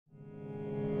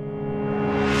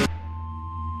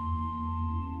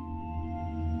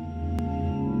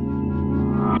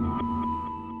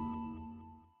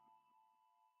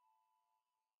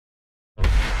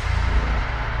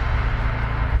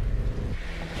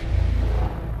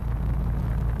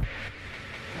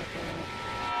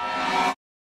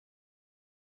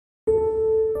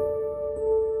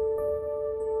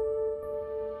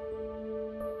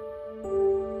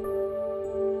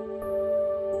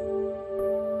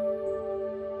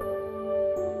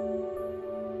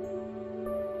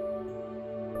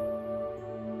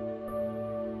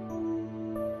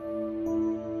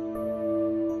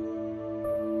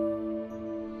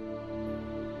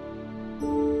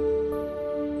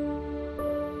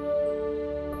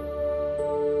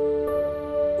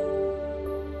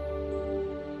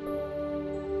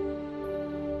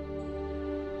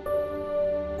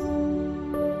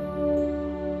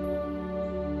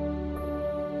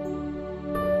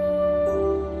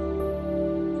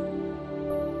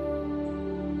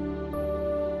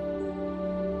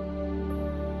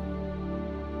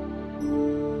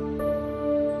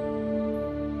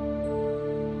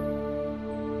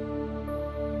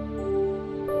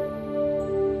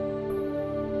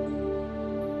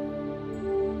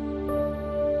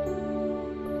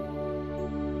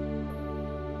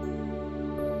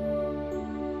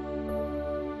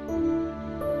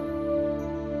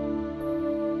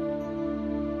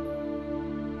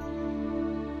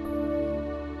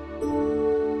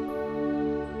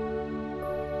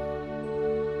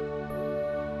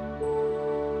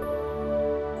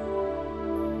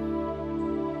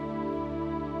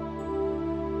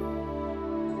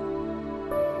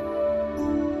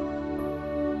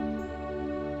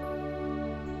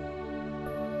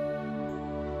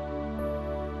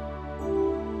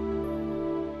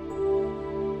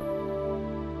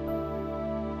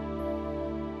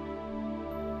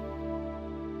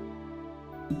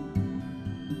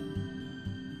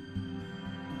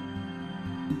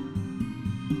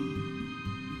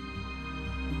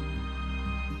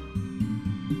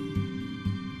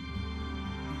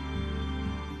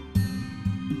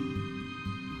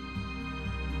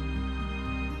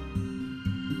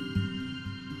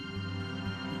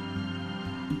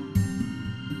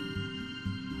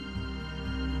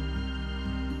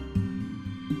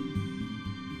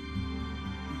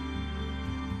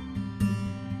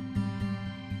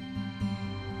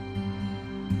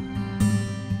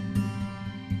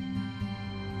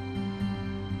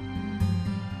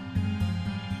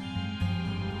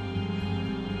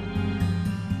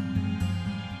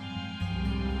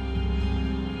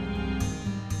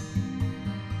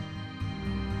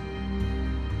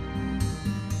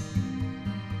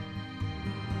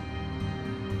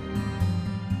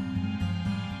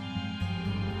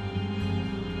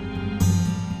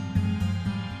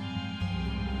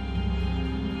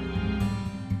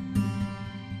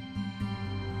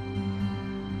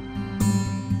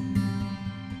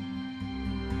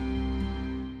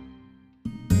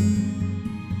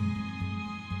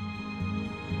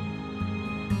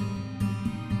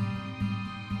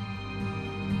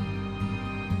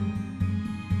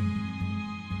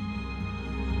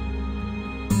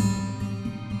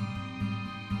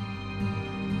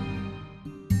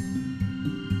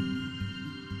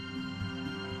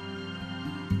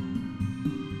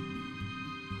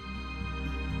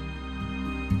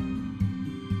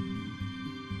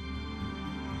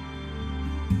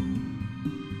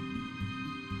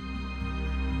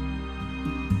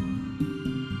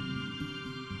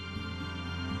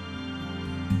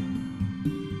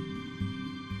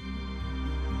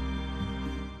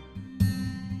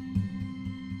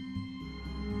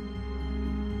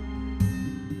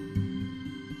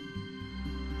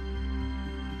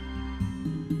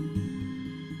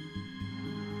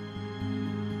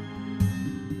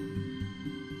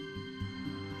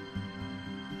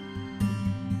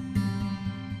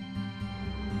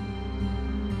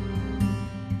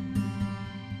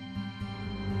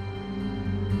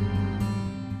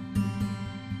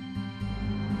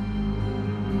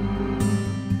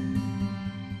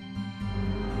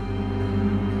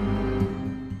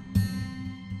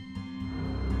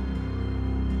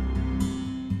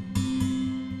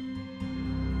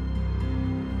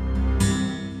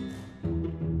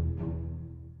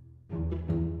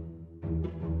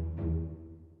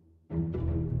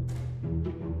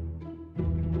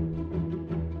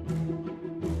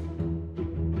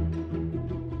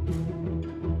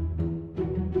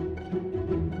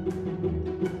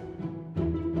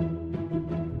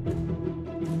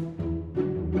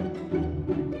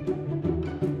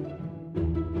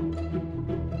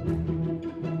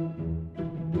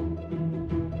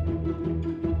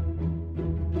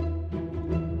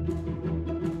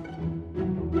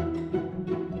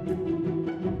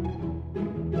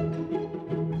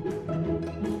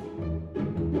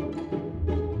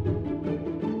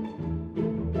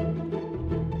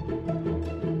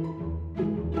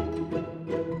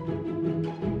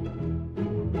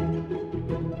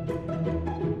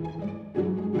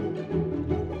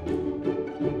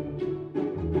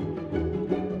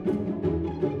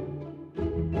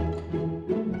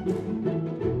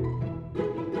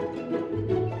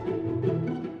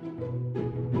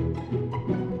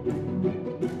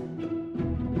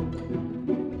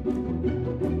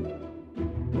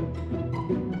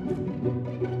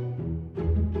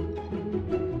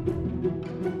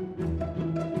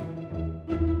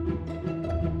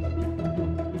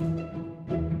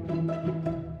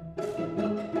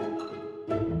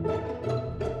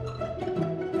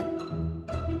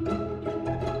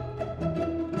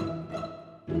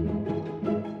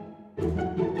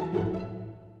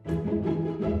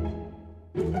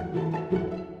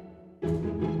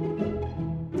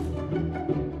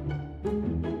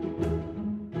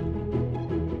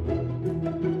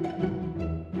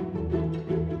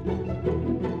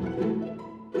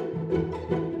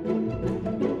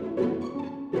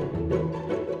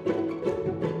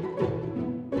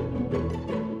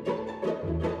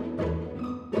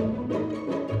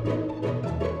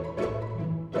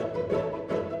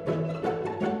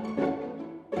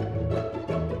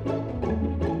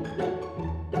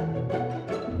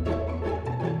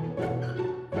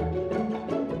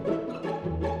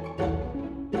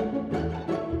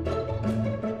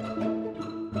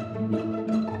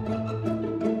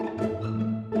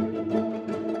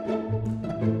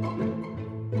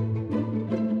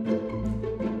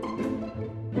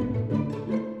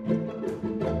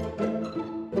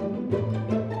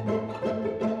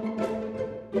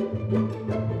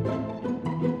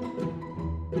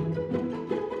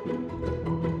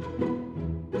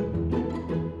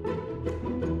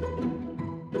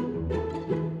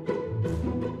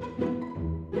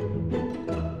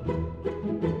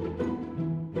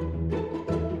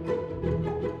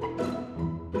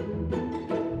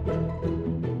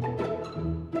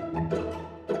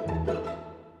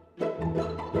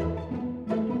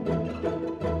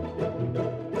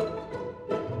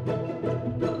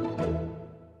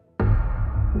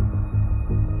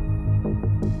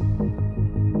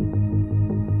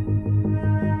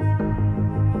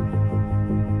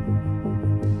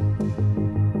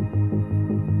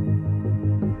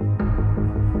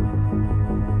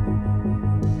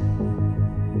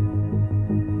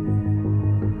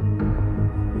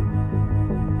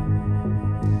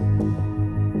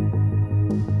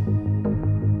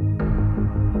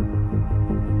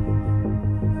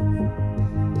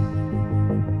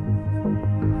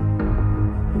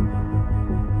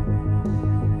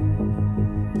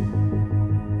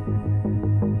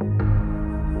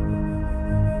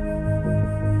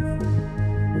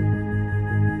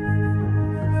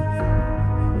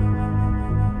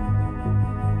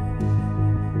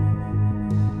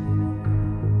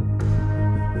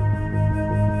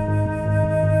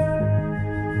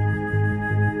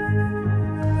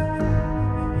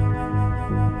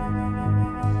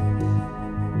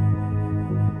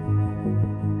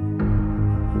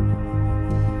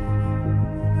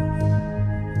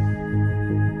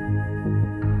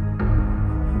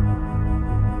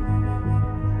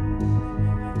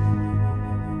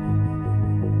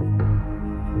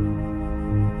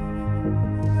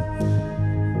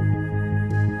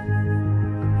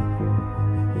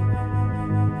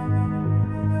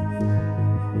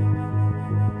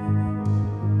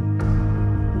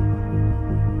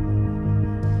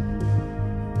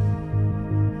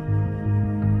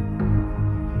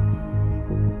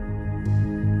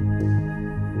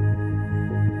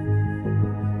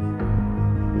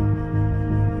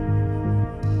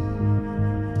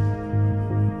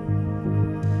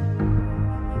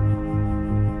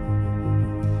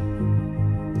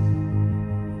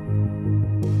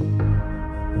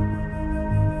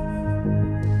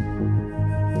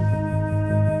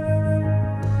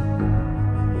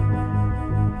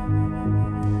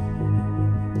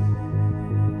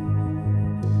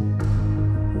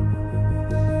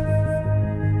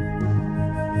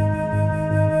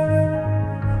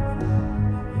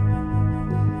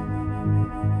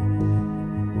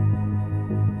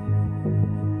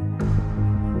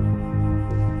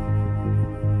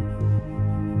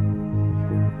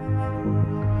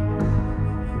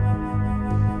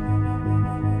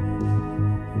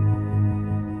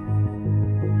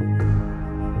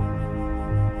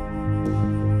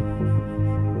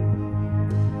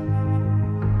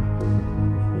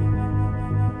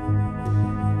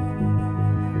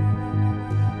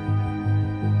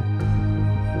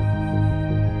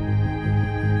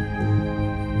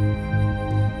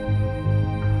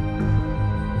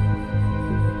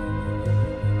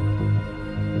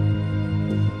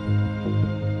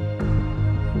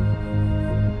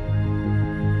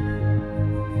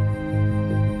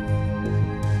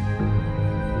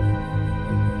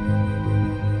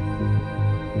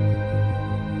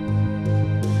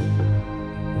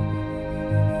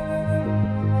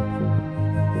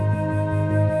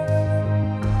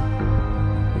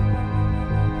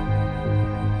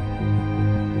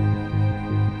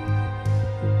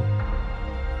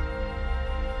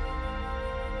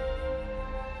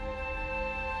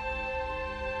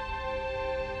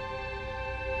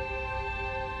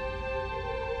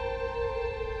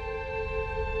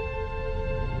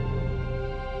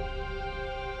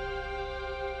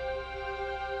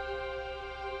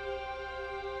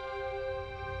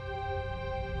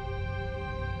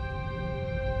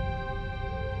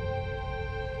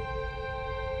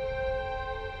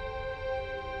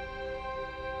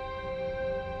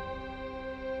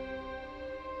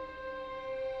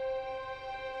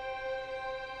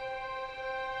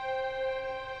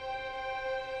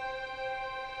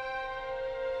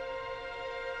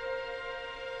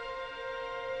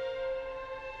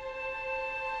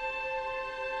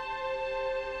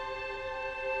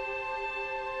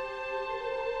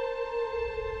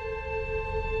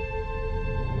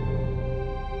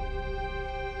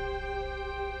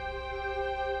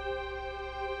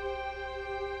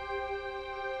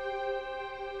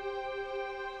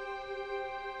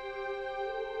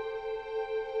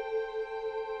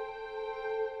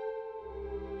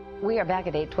We are back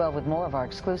at 8:12 with more of our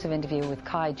exclusive interview with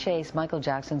Kai Chase, Michael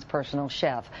Jackson's personal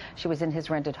chef. She was in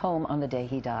his rented home on the day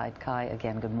he died. Kai,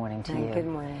 again, good morning to you. Good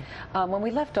morning. When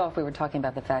we left off, we were talking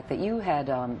about the fact that you had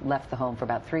left the home for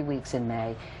about 3 weeks in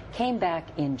May, came back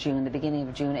in June, the beginning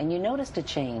of June, and you noticed a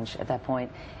change at that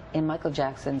point in Michael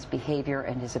Jackson's behavior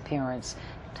and his appearance.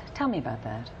 Tell me about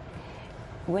that.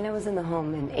 When I was in the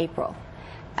home in April,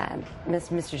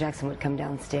 Mr. Jackson would come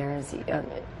downstairs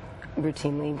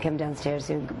routinely, come downstairs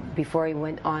before he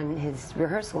went on his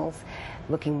rehearsals,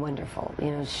 looking wonderful, you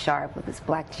know, sharp with his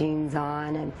black jeans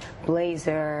on and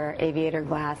blazer, aviator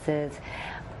glasses,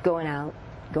 going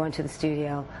to the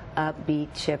studio, upbeat,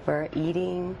 chipper,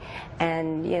 eating,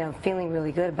 and, you know, feeling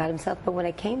really good about himself. But when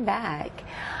I came back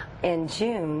in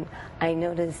June, I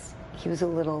noticed he was a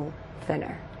little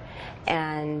thinner,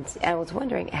 and I was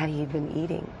wondering, had he been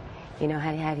eating? You know,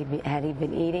 had he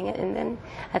been eating? And then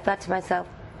I thought to myself,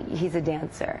 he's a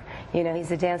dancer. You know, he's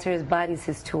a dancer. His body's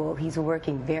his tool. He's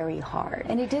working very hard.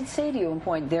 And he did say to you at one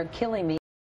point, "They're killing me," in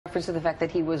reference to the fact that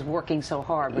he was working so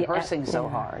hard, rehearsing so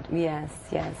hard. Yes,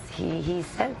 yes. He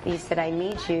said, "I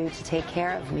need you to take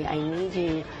care of me. I need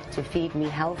you to feed me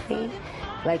healthy,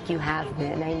 like you have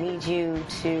been. I need you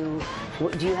to,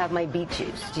 do you have my beet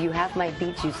juice? Do you have my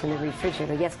beet juice in the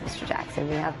refrigerator?" "Yes, Mr. Jackson,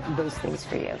 we have those things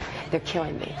for you." "They're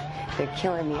killing me. They're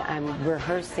killing me. I'm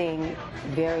rehearsing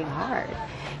very hard.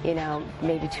 You know,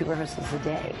 maybe 2 rehearsals a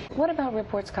day." What about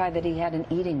reports, Kai, that he had an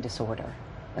eating disorder,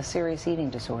 a serious eating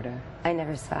disorder? I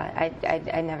never saw it.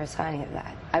 I never saw any of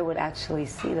that. I would actually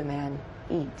see the man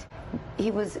eat. He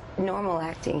was normal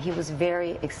acting. He was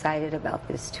very excited about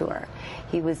this tour.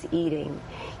 He was eating.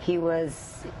 He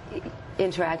was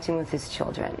interacting with his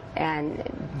children, and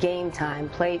game time,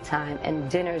 play time,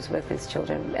 and dinners with his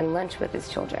children, and lunch with his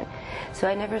children. So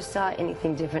I never saw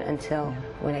anything different until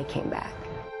when I came back.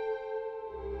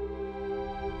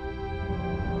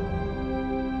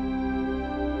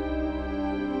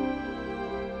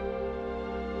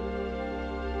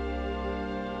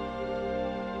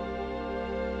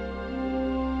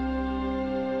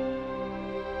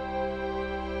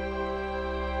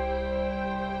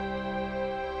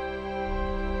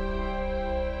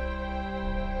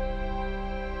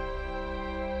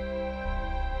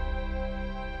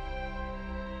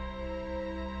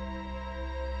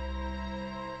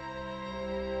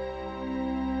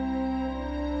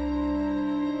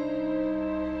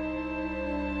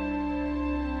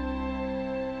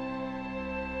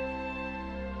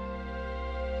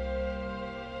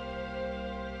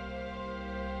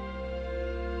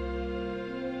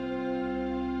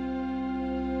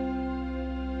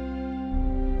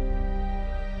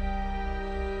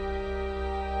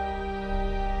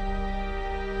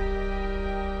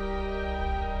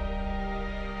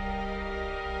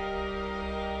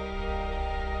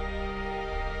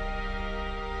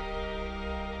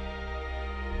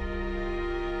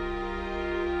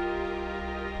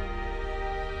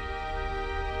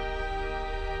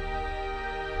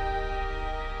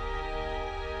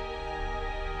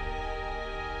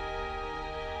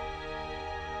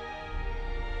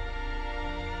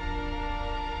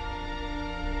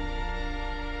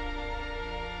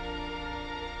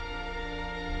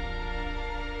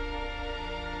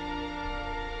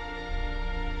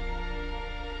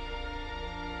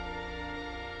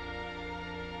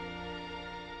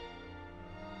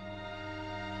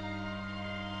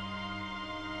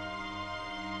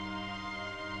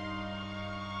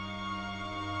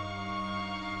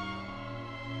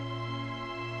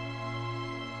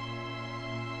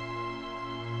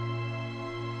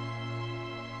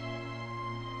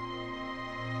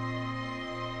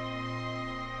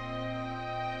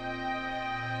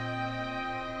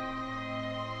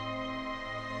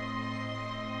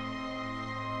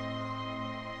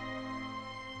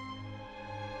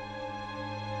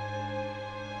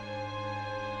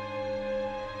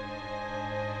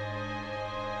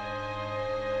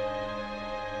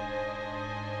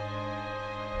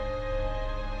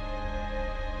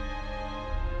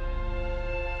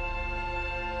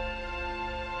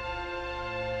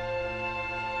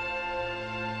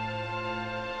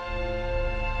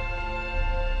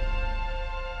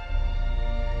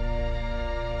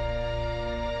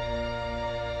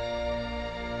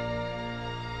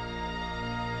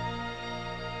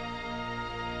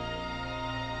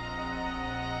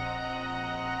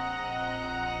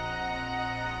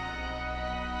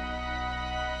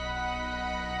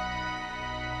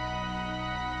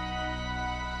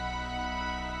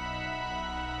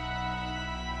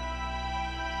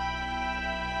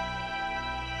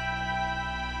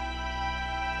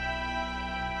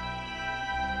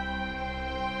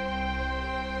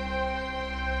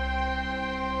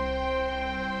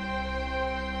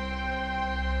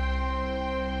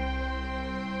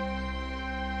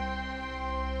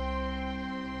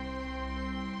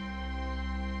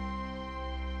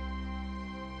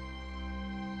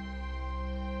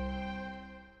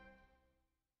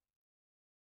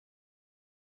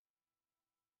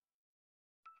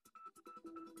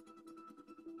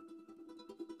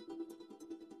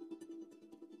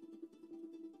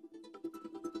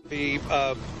 The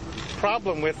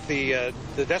problem with the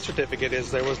death certificate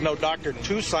is there was no doctor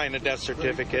to sign a death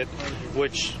certificate,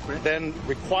 which then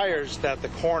requires that the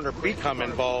coroner become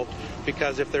involved,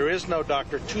 because if there is no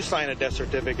doctor to sign a death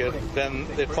certificate, then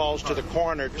it falls to the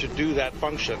coroner to do that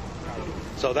function.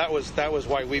 So that was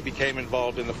why we became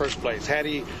involved in the first place. Had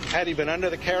he been under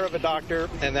the care of a doctor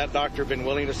and that doctor been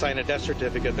willing to sign a death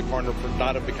certificate, the coroner would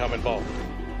not have become involved.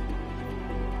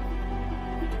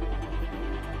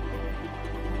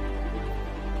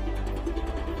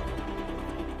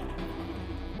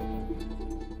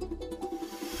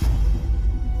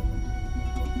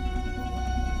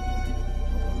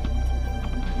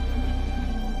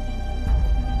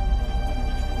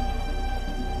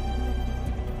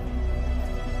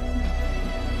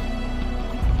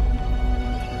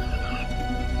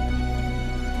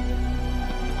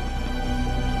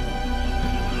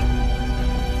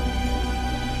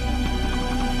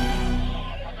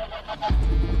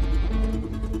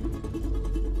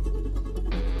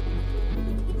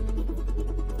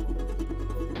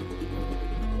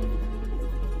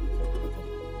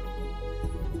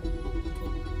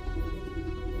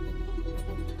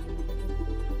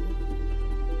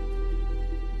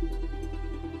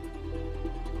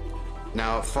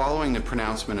 Now, following the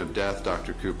pronouncement of death,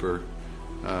 Dr. Cooper,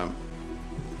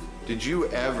 did you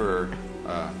ever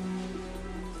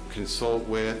consult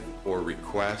with or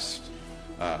request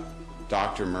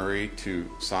Dr. Murray to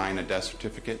sign a death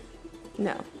certificate?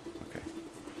 No. Okay.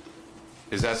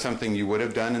 Is that something you would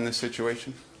have done in this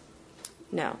situation?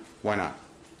 No. Why not?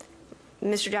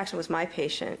 Mr. Jackson was my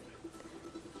patient,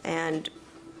 and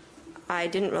I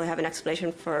didn't really have an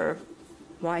explanation for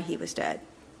why he was dead.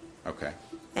 Okay.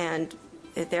 And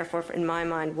it therefore, in my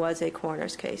mind, was a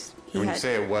coroner's case. When you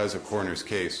say it was a coroner's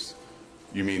case,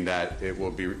 you mean that it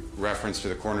will be referenced to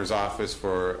the coroner's office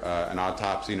for an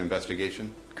autopsy and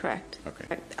investigation? Correct.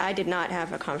 Okay. I did not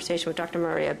have a conversation with Dr.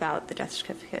 Murray about the death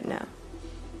certificate, no.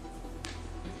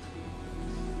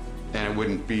 And it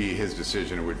wouldn't be his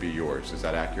decision, it would be yours. Is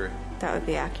that accurate? That would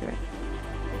be accurate.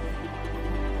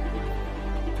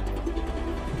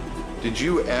 Did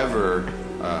you ever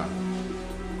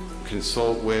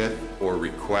consult with or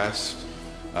request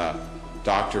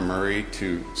Dr. Murray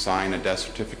to sign a death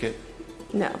certificate?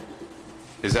 No.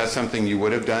 Is that something you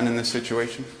would have done in this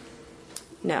situation?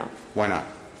 No. Why not?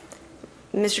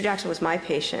 Mr. Jackson was my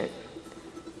patient,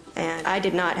 and I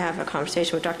did not have a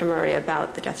conversation with Dr. Murray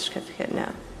about the death certificate,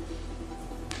 no.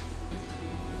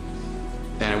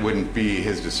 And it wouldn't be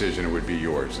his decision, it would be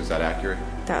yours. Is that accurate?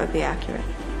 That would be accurate.